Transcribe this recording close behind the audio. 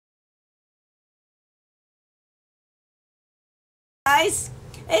guys,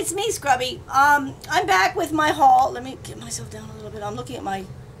 it's me, Scrubby. I'm back with my haul. Let me get myself down a little bit. I'm looking at my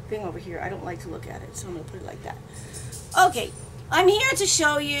thing over here. I don't like to look at it, so I'm going to put it like that. Okay, I'm here to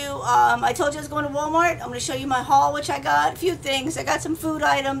show you, I told you I was going to Walmart. I'm going to show you my haul, which I got a few things. I got some food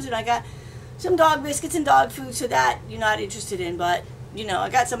items, and I got some dog biscuits and dog food, so that you're not interested in, but, you know, I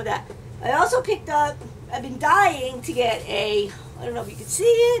got some of that. I also picked up, I've been dying to get a, I don't know if you can see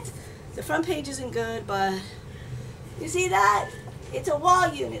it. The front page isn't good, but you see that? It's a wall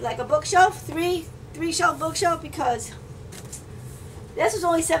unit, like a bookshelf, three shelf bookshelf, because this was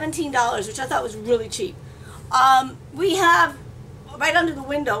only $17, which I thought was really cheap. We have, right under the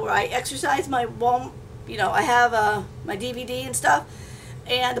window where I exercise my wall, you know, I have my DVD and stuff.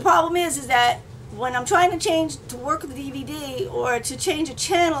 And the problem is that when I'm trying to change to work with the DVD or to change a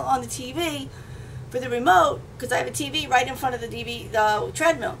channel on the TV for the remote, because I have a TV right in front of the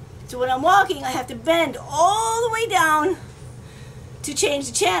treadmill. So when I'm walking, I have to bend all the way down to change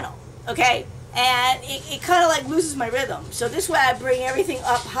the channel, okay? And it kind of like loses my rhythm. So this way I bring everything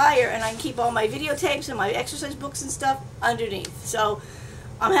up higher and I can keep all my videotapes and my exercise books and stuff underneath. So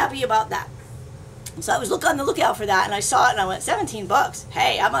I'm happy about that. So I was on the lookout for that, and I saw it and I went, 17 bucks.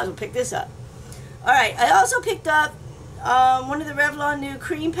 Hey, I might as well pick this up. Alright, I also picked up one of the Revlon new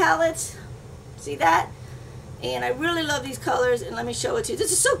cream palettes. See that? And I really love these colors, and let me show it to you.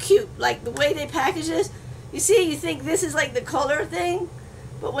 This is so cute, like the way they package this. You see, you think this is like the color thing,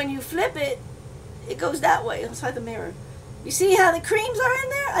 but when you flip it, it goes that way inside the mirror. You see how the creams are in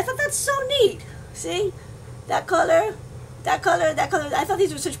there? I thought that's so neat. See? That color, that color, that color. I thought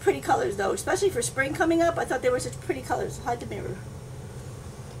these were such pretty colors, though, especially for spring coming up. I thought they were such pretty colors. Hide the mirror.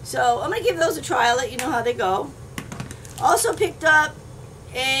 So I'm going to give those a try. I'll let you know how they go. Also picked up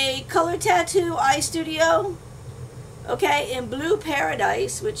a Color Tattoo Eye Studio. Okay, in Blue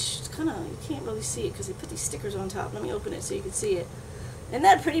Paradise, which is kind of, you can't really see it because they put these stickers on top. Let me open it so you can see it. Isn't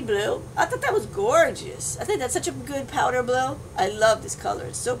that pretty blue? I thought that was gorgeous. I think that's such a good powder blue. I love this color.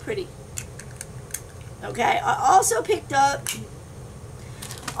 It's so pretty. Okay, I also picked up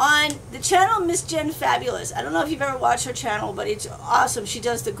on the channel Miss Jen Fabulous. I don't know if you've ever watched her channel, but it's awesome. She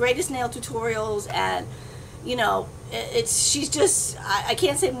does the greatest nail tutorials, and, you know, she's just, I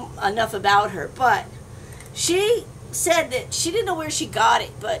can't say enough about her, but she said that she didn't know where she got it,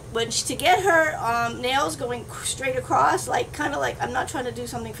 but when to get her nails going straight across, like kind of like, I'm not trying to do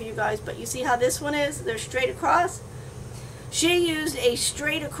something for you guys, but you see how this one is? They're straight across. She used a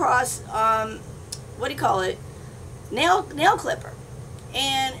straight across, what do you call it? Nail clipper.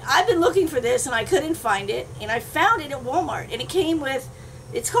 And I've been looking for this and I couldn't find it, and I found it at Walmart, and it came with,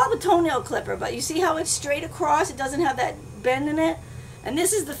 it's called the toenail clipper, but you see how it's straight across? It doesn't have that bend in it. And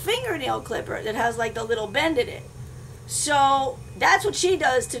this is the fingernail clipper that has like the little bend in it. So that's what she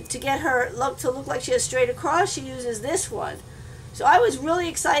does to get her to look like she has straight across. She uses this one. So I was really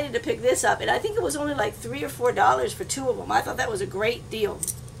excited to pick this up, and I think it was only like $3 or $4 for two of them. I thought that was a great deal.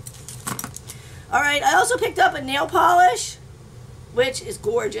 Alright, I also picked up a nail polish, which is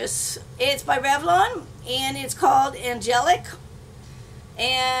gorgeous. It's by Revlon, and it's called Angelic.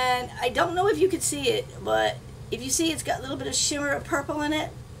 And I don't know if you can see it, but if you see, it's got a little bit of shimmer of purple in it.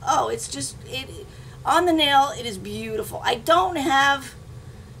 Oh, it's just, on the nail, it is beautiful. I don't really have,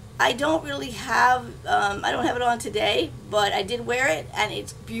 I don't have it on today, but I did wear it, and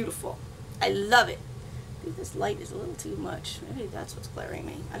it's beautiful. I love it. I think this light is a little too much. Maybe that's what's glaring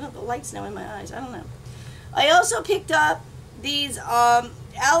me. I don't know, the light's now in my eyes. I don't know. I also picked up these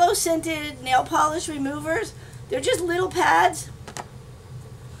aloe scented nail polish removers. They're just little pads,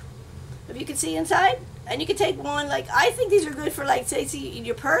 if you can see inside. And you can take one, like, I think these are good for, like, say, in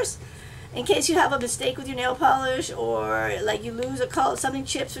your purse, in case you have a mistake with your nail polish, or, like, you lose a color, something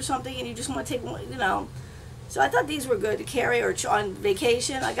chips or something, and you just want to take one, you know. So I thought these were good to carry or on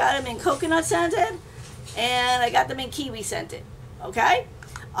vacation. I got them in coconut scented, and I got them in kiwi scented, okay?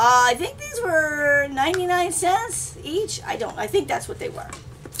 I think these were 99 cents each. I think that's what they were.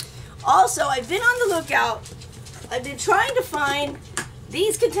 Also, I've been on the lookout. I've been trying to find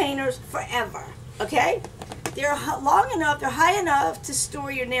these containers forever. Okay, they're long enough, they're high enough to store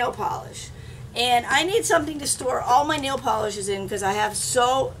your nail polish, and I need something to store all my nail polishes in because I have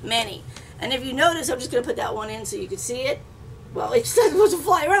so many. And if you notice, I'm just going to put that one in so you can see it. Well, it's not supposed to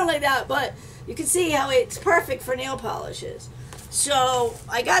fly around like that, but you can see how it's perfect for nail polishes. So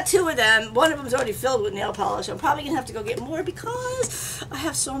I got two of them. One of them's already filled with nail polish. I'm probably going to have to go get more because I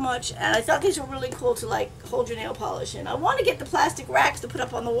have so much, and I thought these were really cool to, like, hold your nail polish in. I want to get the plastic racks to put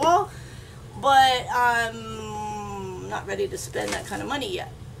up on the wall, but I'm not ready to spend that kind of money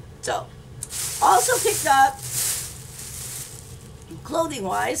yet. So, also picked up,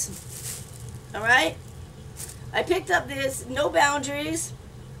 clothing-wise, alright, I picked up this No Boundaries,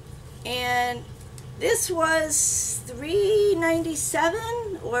 and this was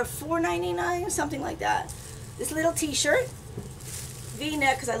 $3.97 or $4.99, something like that. This little t-shirt,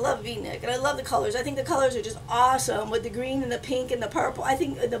 V-neck, because I love V-neck, and I love the colors. I think the colors are just awesome with the green and the pink and the purple. I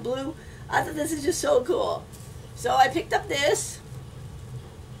think the blue. I thought this is just so cool. So I picked up this.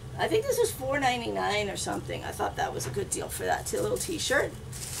 I think this was $4.99 or something. I thought that was a good deal for that little t-shirt.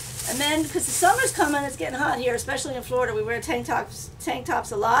 And then, because the summer's coming, it's getting hot here, especially in Florida. We wear tank tops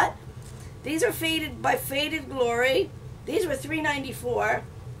a lot. These are by Faded Glory. These were $3.94,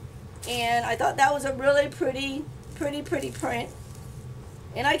 and I thought that was a really pretty print.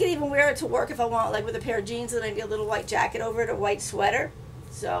 And I can even wear it to work if I want, like with a pair of jeans and maybe a little white jacket over it, or white sweater.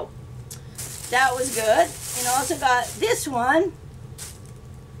 So that was good. And I also got this one,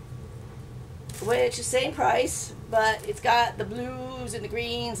 which is same price, but it's got the blues and the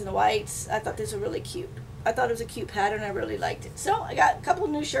greens and the whites. I thought this was really cute. I thought it was a cute pattern. I really liked it. So I got a couple of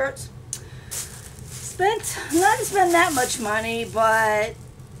new shirts. Not to spend that much money, but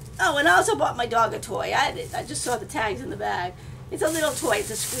oh, and I also bought my dog a toy. I just saw the tags in the bag. It's a little toy.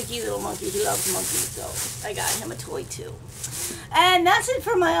 It's a squeaky little monkey. He loves monkeys, so I got him a toy too. And that's it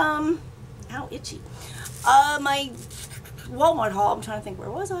for my ow, itchy. My Walmart haul. I'm trying to think,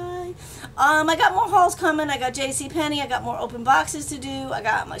 where was I? I got more hauls coming. I got JCPenney. I got more open boxes to do. I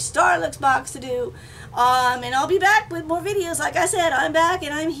got my Starlux box to do. And I'll be back with more videos. Like I said, I'm back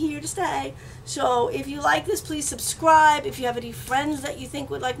and I'm here to stay. So if you like this, please subscribe. If you have any friends that you think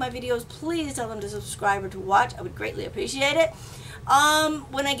would like my videos, please tell them to subscribe or to watch. I would greatly appreciate it.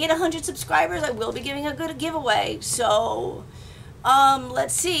 When I get 100 subscribers, I will be giving a good giveaway. So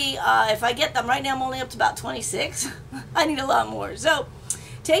let's see if I get them. Right now I'm only up to about 26. I need a lot more. So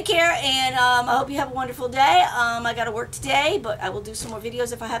take care, and I hope you have a wonderful day. I got to work today, but I will do some more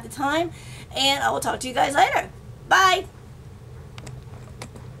videos if I have the time, and I will talk to you guys later. Bye.